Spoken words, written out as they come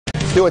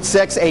New at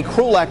 6, a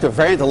cruel act of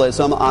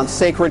vandalism on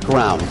sacred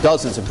ground.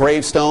 Dozens of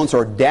gravestones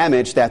are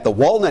damaged at the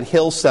Walnut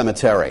Hill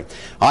Cemetery.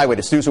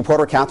 Eyewitness News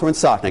reporter Catherine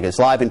Sotnick is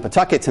live in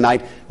Pawtucket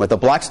tonight with the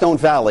Blackstone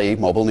Valley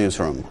Mobile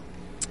Newsroom.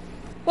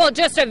 Well,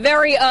 just a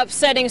very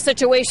upsetting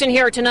situation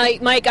here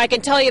tonight, Mike. I can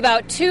tell you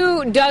about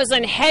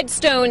 24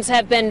 headstones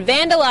have been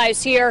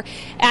vandalized here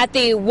at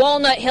the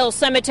Walnut Hill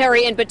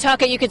Cemetery in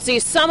Pawtucket. You can see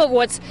some of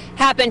what's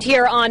happened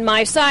here on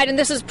my side, and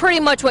this is pretty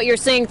much what you're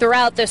seeing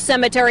throughout the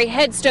cemetery.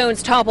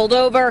 Headstones toppled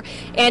over,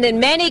 and in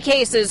many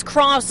cases,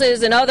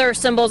 crosses and other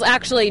symbols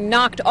actually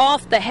knocked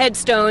off the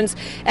headstones.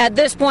 At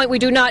this point, we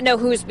do not know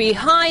who's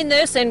behind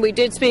this, and we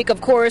did speak, of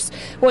course,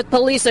 with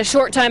police a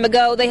short time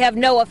ago. They have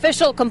no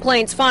official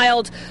complaints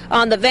filed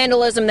on the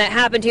vandalism that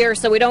happened here,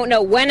 so we don't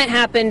know when it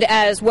happened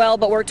as well,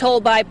 but we're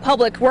told by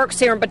Public Works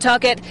here in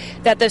Pawtucket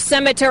that the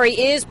cemetery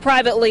is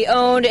privately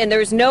owned, and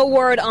there's no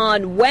word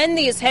on when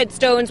these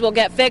headstones will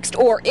get fixed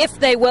or if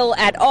they will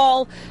at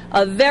all.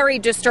 A very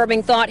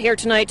disturbing thought here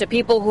tonight to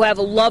people who have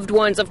loved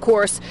ones, of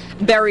course,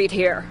 buried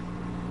here.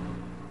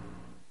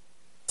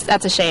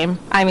 That's a shame.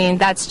 I mean,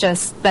 that's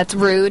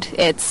rude.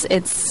 It's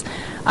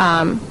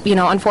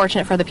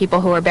unfortunate for the people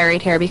who are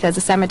buried here, because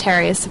the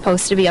cemetery is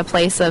supposed to be a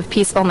place of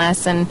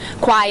peacefulness and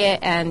quiet,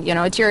 and,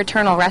 it's your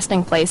eternal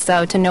resting place.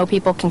 So to know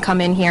people can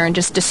come in here and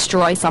just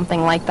destroy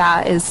something like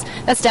that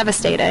that's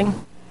devastating.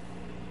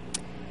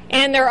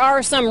 And there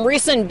are some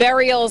recent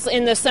burials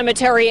in the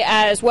cemetery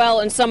as well,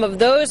 and some of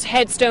those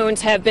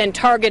headstones have been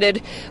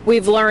targeted,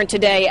 we've learned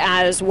today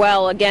as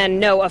well. Again,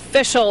 no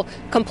official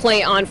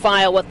complaint on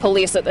file with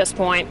police at this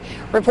point.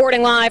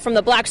 Reporting live from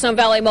the Blackstone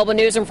Valley Mobile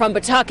Newsroom from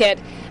Pawtucket,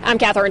 I'm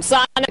Catherine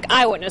Sotnick,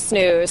 Eyewitness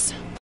News.